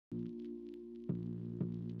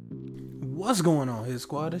What's going on, Hit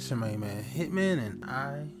Squad? It's your main man, Hitman, and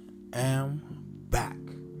I am back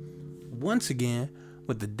once again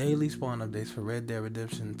with the daily spawn updates for Red Dead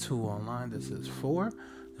Redemption 2 Online. This is for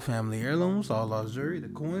the family heirlooms, all lost jewelry, the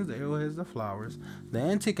coins, the arrowheads, the flowers, the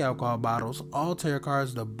antique alcohol bottles, all tarot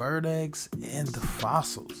cards, the bird eggs, and the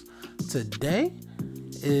fossils. Today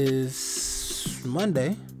is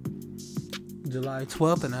Monday, July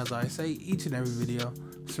 12th, and as I say each and every video,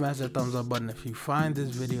 smash that thumbs up button if you find this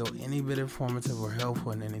video any bit informative or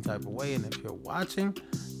helpful in any type of way. And if you're watching,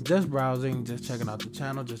 just browsing, just checking out the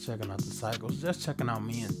channel, just checking out the cycles, just checking out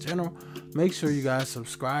me in general, make sure you guys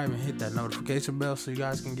subscribe and hit that notification bell so you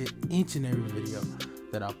guys can get each and every video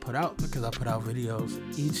that I put out, because I put out videos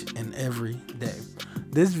each and every day.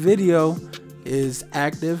 This video is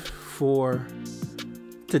active for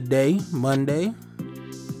today, Monday,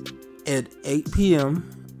 at 8 p.m.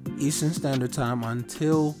 Eastern Standard Time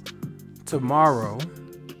until tomorrow,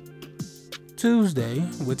 Tuesday,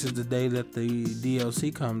 which is the day that the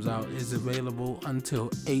DLC comes out, is available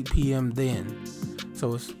until 8 p.m. then.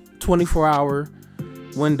 So it's 24-hour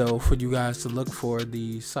window for you guys to look for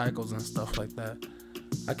the cycles and stuff like that.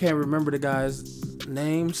 I can't remember the guy's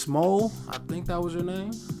name, Smole, I think that was your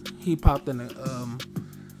name. He popped in the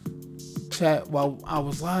chat while I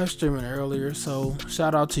was live streaming earlier, so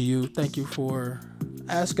shout out to you. Thank you for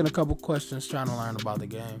asking a couple questions, trying to learn about the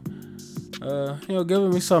game. Giving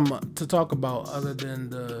me something to talk about other than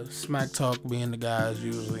the smack talk being the guys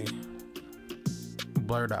usually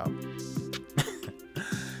blurred out.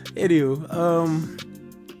 Anywho,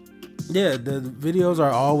 yeah, the videos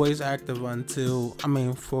are always active until,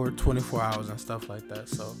 for 24 hours and stuff like that.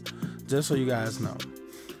 So just so you guys know.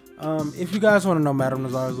 If you guys want to know Madame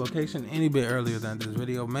Nazar's location any bit earlier than this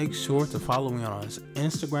video, make sure to follow me on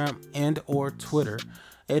Instagram and or Twitter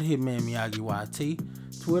at Hitman Miyagii YT.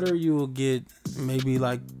 Twitter, you will get maybe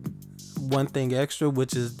like one thing extra,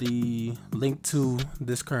 which is the link to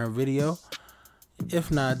this current video.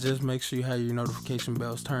 If not, just make sure you have your notification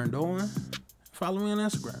bells turned on. Follow me on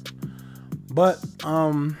Instagram. But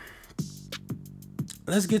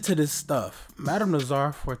let's get to this stuff. Madame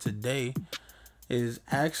Nazar for today is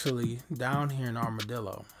actually down here in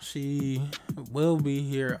Armadillo. She will be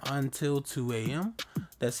here until 2 a.m.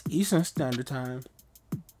 That's Eastern Standard Time,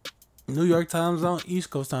 New York time zone, East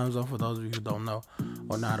Coast time zone for those of you who don't know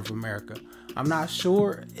or not of America. I'm not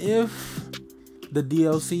sure if the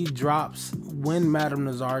DLC drops when Madame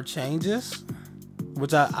Nazar changes,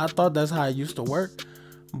 which I thought that's how it used to work,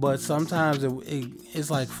 but sometimes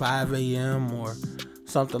it's like 5 a.m. or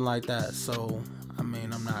something like that. So, I'm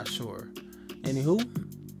not sure. Anywho,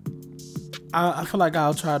 I feel like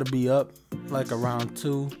I'll try to be up like around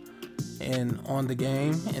 2 and on the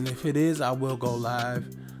game, and if it is, I will go live.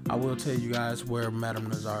 I will tell you guys where Madame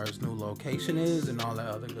Nazar's new location is and all that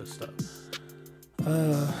other good stuff.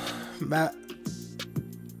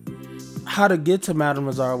 How to get to Madame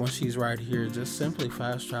Nazar when she's right here? Just simply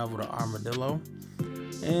fast travel to Armadillo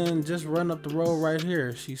and just run up the road right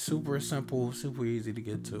here. She's super simple, super easy to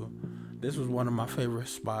get to. This was one of my favorite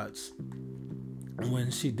spots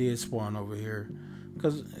when she did spawn over here,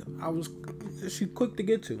 because she's quick to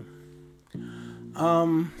get to.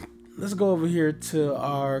 Let's go over here to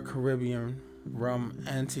our Caribbean rum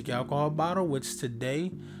antique alcohol bottle, which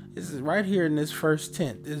today is right here in this first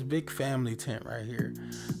tent, this big family tent right here.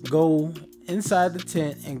 Go inside the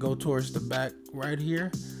tent and go towards the back right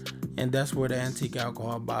here, and that's where the antique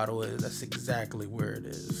alcohol bottle is. That's exactly where it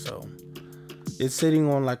is. So it's sitting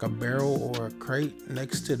on like a barrel or a crate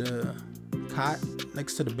next to the cot,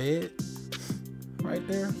 next to the bed right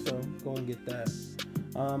there. So go and get that.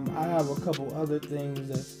 I have a couple other things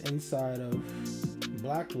that's inside of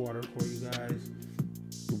Blackwater for you guys.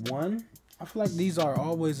 One, I feel like these are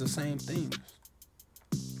always the same things.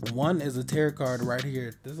 One is a tarot card right here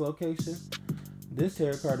at this location. This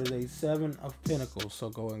tarot card is a 7 of Pentacles, so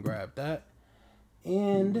go and grab that.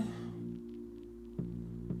 And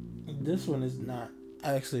this one is not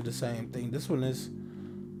actually the same thing. This one is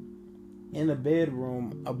in a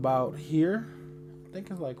bedroom about here. I think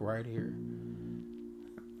it's like right here.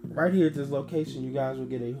 Right here at this location, you guys will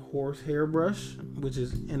get a horse hairbrush, which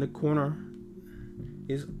is in the corner,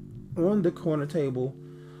 is on the corner table,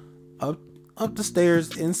 up the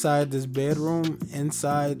stairs, inside this bedroom,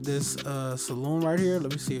 inside this saloon right here.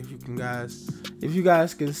 Let me see if you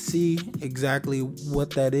guys can see exactly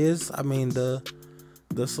what that is. The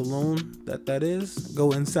saloon that is.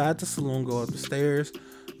 Go inside the saloon, go up the stairs,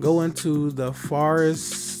 go into the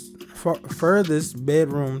furthest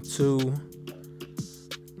bedroom to,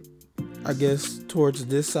 I guess, towards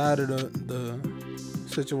this side of the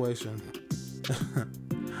situation.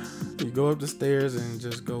 You go up the stairs and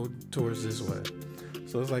just go towards this way.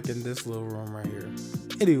 So it's like in this little room right here.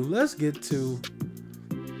 Anyway, let's get to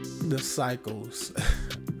the cycles.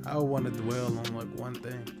 I want to dwell on like one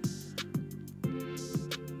thing.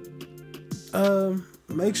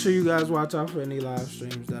 Make sure you guys watch out for any live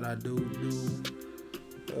streams that I do,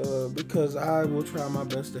 because I will try my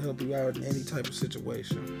best to help you out in any type of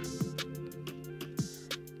situation,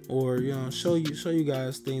 or show you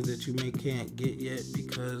guys things that you can't get yet,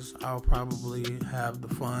 because I'll probably have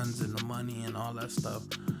the funds and the money and all that stuff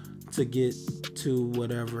to get to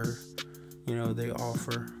whatever they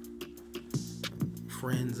offer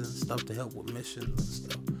friends and stuff to help with missions and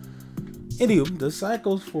stuff. Anyway, the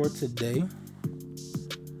cycles for today: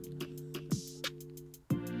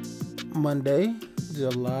 Monday,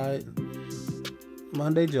 July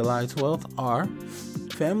 12th are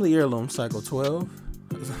Family Heirloom Cycle 12,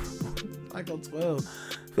 Cycle 12,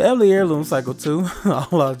 Family Heirloom Cycle 2,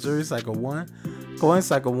 All Out Jewelry Cycle 1, Coin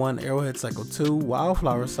Cycle 1, Arrowhead Cycle 2,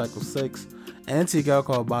 Wildflower Cycle 6, Antique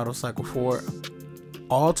Alcohol Bottle Cycle 4,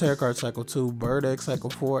 All Tarot Card Cycle 2, Bird Egg Cycle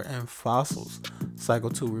 4, and Fossils Cycle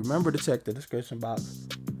 2. Remember to check the description box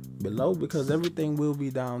below, because everything will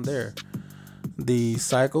be down there. The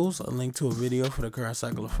cycles, a link to a video for the current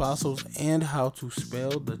cycle of fossils, and how to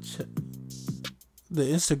spell the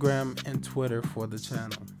Instagram and Twitter for the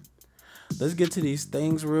channel. Let's get to these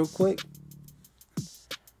things real quick,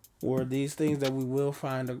 or these things that we will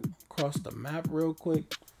find across the map real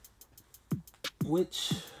quick,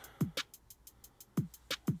 which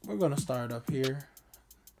we're going to start up here.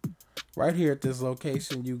 Right here at this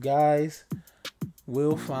location, you guys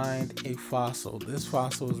will find a fossil. This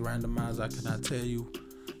fossil is randomized. I cannot tell you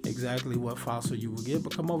exactly what fossil you will get,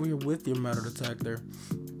 but come over here with your metal detector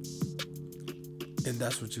and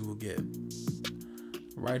that's what you will get.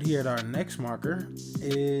 Right here at our next marker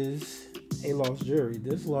is a lost jewelry.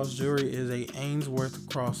 This lost jewelry is a Ainsworth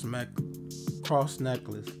cross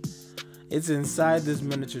necklace. It's inside this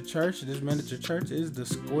miniature church. This miniature church is the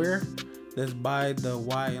square that's by the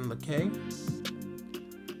Y and the K.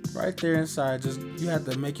 Right there inside, just you have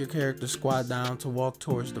to make your character squat down to walk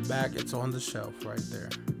towards the back. It's on the shelf right there.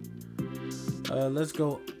 Let's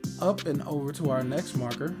go up and over to our next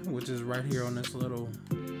marker, which is right here on this little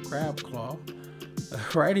crab claw.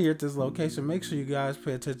 Right here at this location, make sure you guys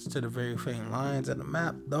pay attention to the very faint lines in the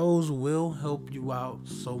map. Those will help you out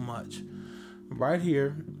so much. Right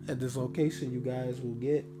here at this location, you guys will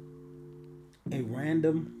get a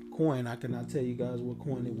random coin. I cannot tell you guys what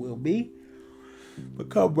coin it will be, but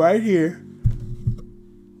come right here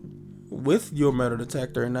with your metal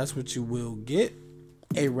detector and that's what you will get,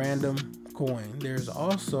 a random coin. There's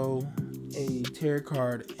also a tarot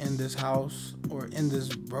card in this house, or in this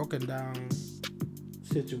broken down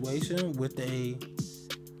situation, with a,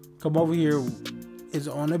 come over here, it's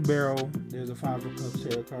on a barrel. There's a 5 of Cups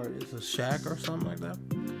tarot card. It's a shack or something like that.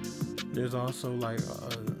 There's also like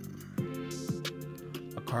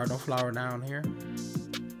a cardinal flower down here.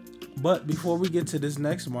 But before we get to this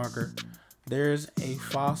next marker, there's a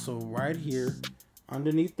fossil right here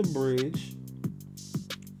underneath the bridge.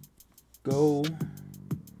 Go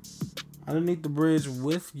underneath the bridge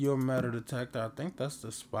with your metal detector. I think that's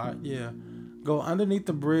the spot. Yeah. Go underneath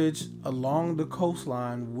the bridge along the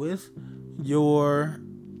coastline with your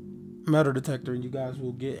metal detector and you guys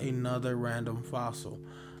will get another random fossil.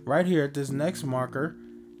 Right here at this next marker,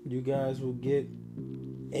 you guys will get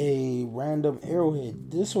a random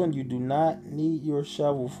arrowhead. This one you do not need your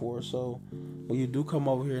shovel for. So when you do come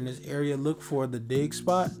over here in this area, look for the dig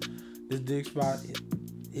spot. This dig spot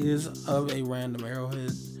is of a random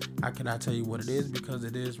arrowhead. I cannot tell you what it is because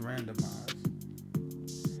it is randomized.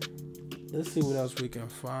 Let's see what else we can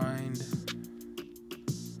find.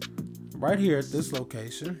 Right here at this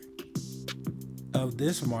location of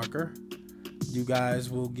this marker, you guys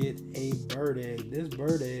will get a bird egg. This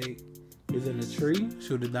bird egg is in a tree.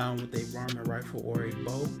 Shoot it down with a varmint rifle or a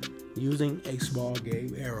bow using a small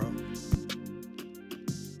game arrow.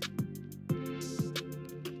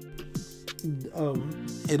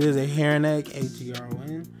 It is a heron egg,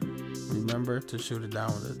 Heron. Remember to shoot it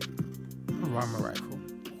down with a varmint rifle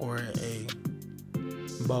or a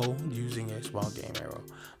bow using a small game arrow.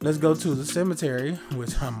 Let's go to the cemetery,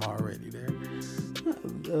 which I'm already there.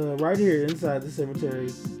 Right here inside the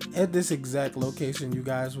cemetery, at this exact location, you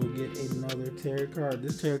guys will get another tarot card.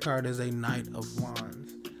 This tarot card is a Knight of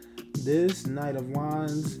Wands. This Knight of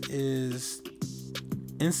Wands is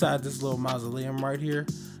inside this little mausoleum right here.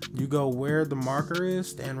 You go where the marker is,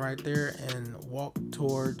 stand right there and walk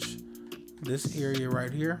towards this area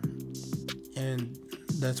right here, and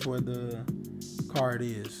that's where the card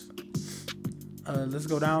is. Let's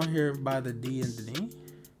go down here by the D and D.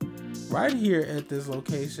 right here at this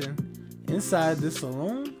location, inside this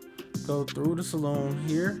saloon, go through the saloon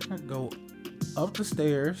here, go up the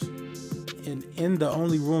stairs, and in the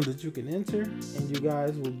only room that you can enter, and you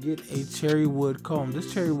guys will get a cherry wood comb.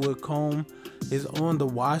 This cherry wood comb is on the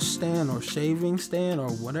wash stand or shaving stand or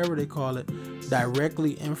whatever they call it,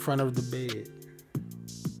 directly in front of the bed.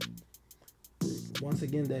 Once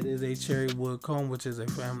again, that is a cherry wood comb, which is a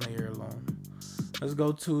family heirloom. Let's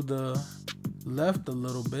go to the left a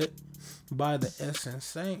little bit by the Essence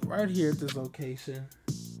sink. Right here at this location,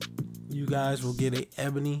 you guys will get a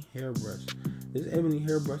ebony hairbrush. This ebony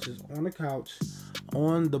hairbrush is on the couch,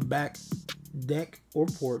 on the back deck or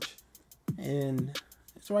porch, and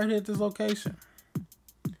it's right here at this location.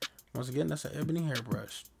 Once again, that's an ebony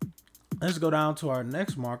hairbrush. Let's go down to our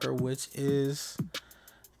next marker, which is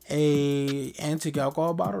a antique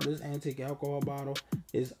alcohol bottle. This antique alcohol bottle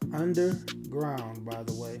is underground, by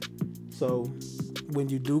the way. So when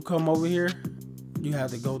you do come over here, you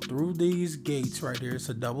have to go through these gates right here. It's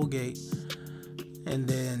a double gate. And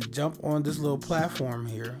then jump on this little platform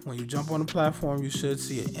here. When you jump on the platform, you should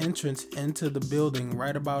see an entrance into the building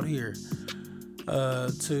right about here,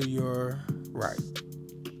 to your right.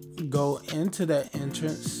 Go into that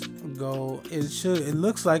entrance. It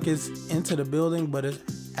looks like it's into the building, but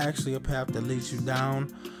it's actually a path that leads you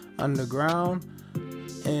down underground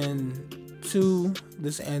and to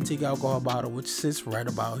this antique alcohol bottle, which sits right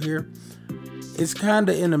about here. It's kind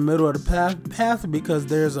of in the middle of the path because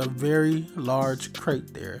there's a very large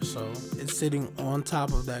crate there. So it's sitting on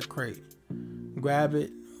top of that crate. Grab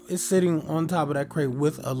it. It's sitting on top of that crate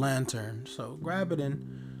with a lantern. So grab it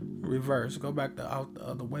in reverse. Go back out the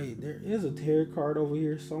other way. There is a tarot card over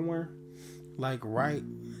here somewhere. Like right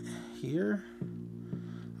here.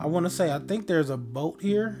 I think there's a boat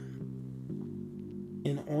here.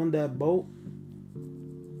 And on that boat,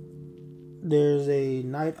 there's a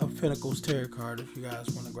Knight of Pentacles tarot card if you guys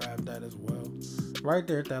want to grab that as well. Right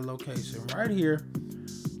there at that location. Right here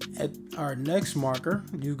at our next marker,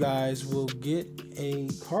 you guys will get a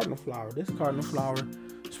cardinal flower. This cardinal flower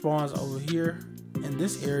spawns over here in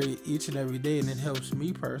this area each and every day, and it helps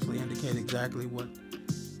me personally indicate exactly what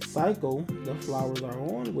cycle the flowers are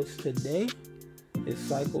on, which today is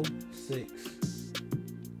cycle 6.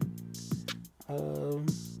 I'm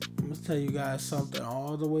gonna tell you guys something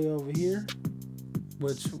all the way over here,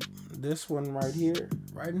 which this one right here,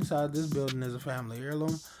 right inside this building, is a family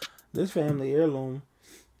heirloom. This family heirloom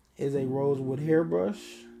is a rosewood hairbrush.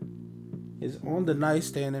 It's on the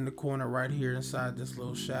nightstand in the corner right here inside this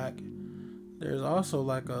little shack. There's also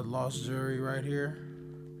like a lost jewelry right here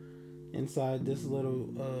inside this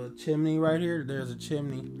little chimney right here. There's a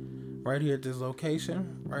chimney right here at this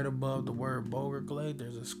location, right above the word Bogerglade.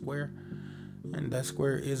 There's a square, and that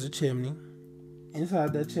square is a chimney.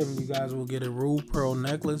 Inside that chimney, you guys will get a Rue Pearl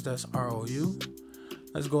necklace. That's ROU.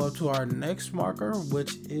 Let's go up to our next marker,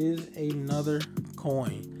 which is another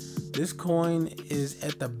coin. This coin is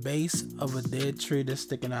at the base of a dead tree that's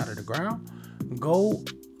sticking out of the ground. Go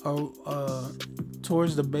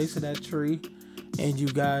towards the base of that tree, and you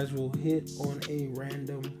guys will hit on a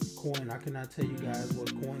random coin. I cannot tell you guys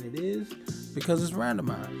what coin it is because it's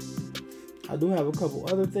randomized. I do have a couple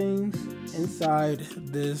other things inside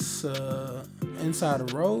this inside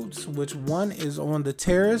of Rhodes, which one is on the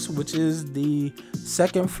terrace, which is the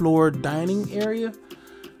second floor dining area.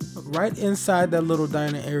 Right inside that little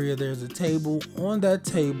dining area, there's a table. On that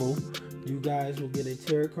table, you guys will get a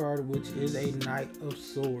tarot card, which is a Knight of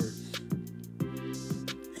Swords.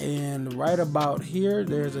 And right about here,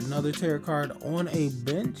 there's another tarot card on a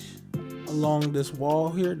bench along this wall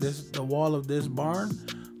here, the wall of this barn,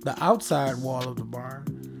 the outside wall of the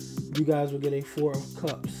barn. You guys will get a Four of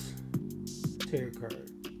Cups tarot card.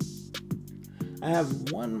 I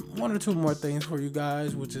have one or two more things for you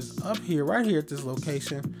guys, which is up here, right here at this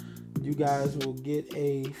location. You guys will get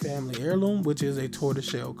a family heirloom, which is a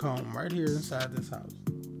tortoiseshell comb right here inside this house.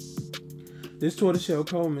 This tortoiseshell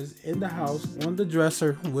comb is in the house on the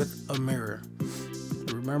dresser with a mirror.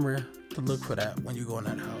 Remember to look for that when you go in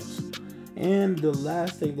that house. And the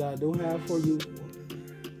last thing that I do have for you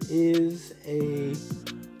is a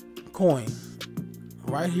coin.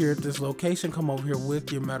 Right here at this location, come over here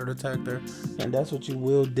with your metal detector, and that's what you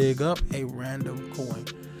will dig up, a random coin.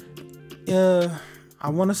 I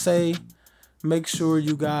want to say make sure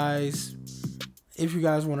you guys, if you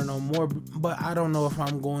guys want to know more, but I don't know if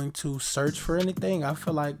I'm going to search for anything. I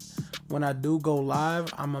feel like when I do go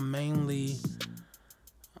live, I'ma mainly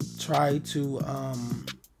try to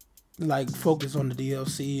like focus on the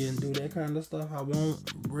DLC and do that kind of stuff. I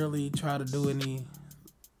won't really try to do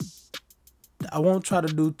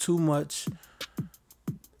too much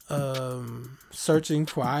searching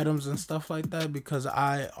for items and stuff like that, because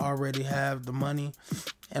I already have the money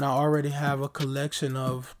and I already have a collection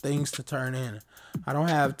of things to turn in. I don't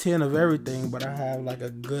have 10 of everything, but I have like a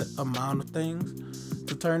good amount of things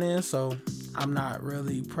to turn in, so I'm not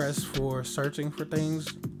really pressed for searching for things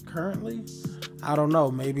currently. I don't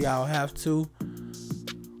know, maybe I'll have to,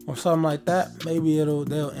 or something like that. Maybe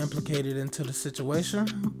they'll implicate it into the situation.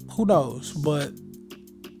 Who knows? But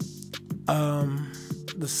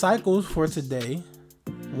the cycles for today,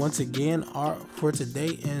 once again, are for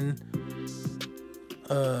today and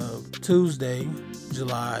Tuesday,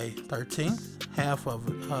 July 13th, half of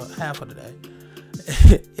the day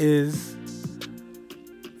is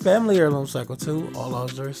Family Heirloom Cycle 2, All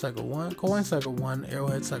Lost Jewelry Cycle 1, Coin Cycle 1,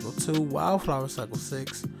 Arrowhead Cycle 2, Wildflower Cycle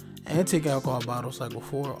 6, Antique Alcohol Bottle Cycle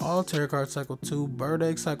 4, All Tarot Card Cycle 2, Bird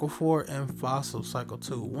Egg Cycle 4, and Fossil Cycle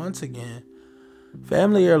 2. Once again,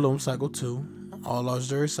 Family Heirloom Cycle 2, All Lost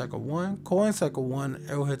Jewelry Cycle 1, Coin Cycle 1,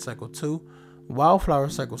 Arrowhead Cycle 2, Wildflower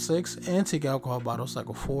Cycle 6, Antique Alcohol Bottle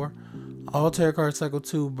Cycle 4, All Tarot Card Cycle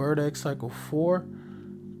 2, Bird Egg Cycle 4,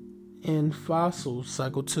 and Fossil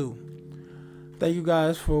Cycle 2. Thank you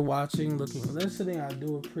guys for watching, looking, listening. I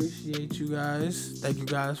do appreciate you guys. Thank you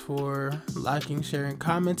guys for liking, sharing,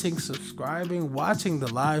 commenting, subscribing, watching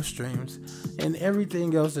the live streams, and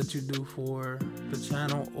everything else that you do for the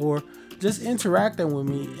channel, or just interacting with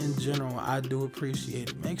me in general. I do appreciate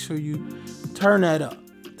it. Make sure you turn that up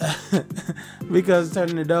because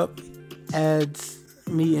turning it up adds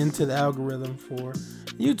me into the algorithm for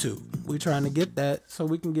YouTube. We're trying to get that so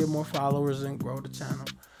we can get more followers and grow the channel.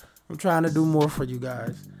 I'm trying to do more for you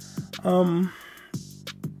guys. Anywho,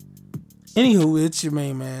 it's your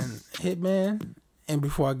main man, Hitman. And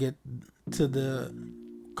before I get to the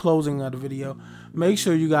closing of the video, make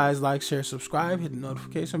sure you guys like, share, subscribe, hit the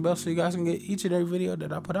notification bell so you guys can get each and every video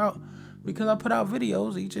that I put out, because I put out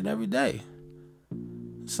videos each and every day.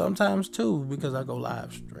 Sometimes two, because I go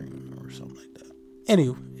live stream or something like that.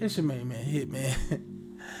 Anywho, it's your main man, Hitman.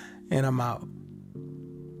 And I'm out.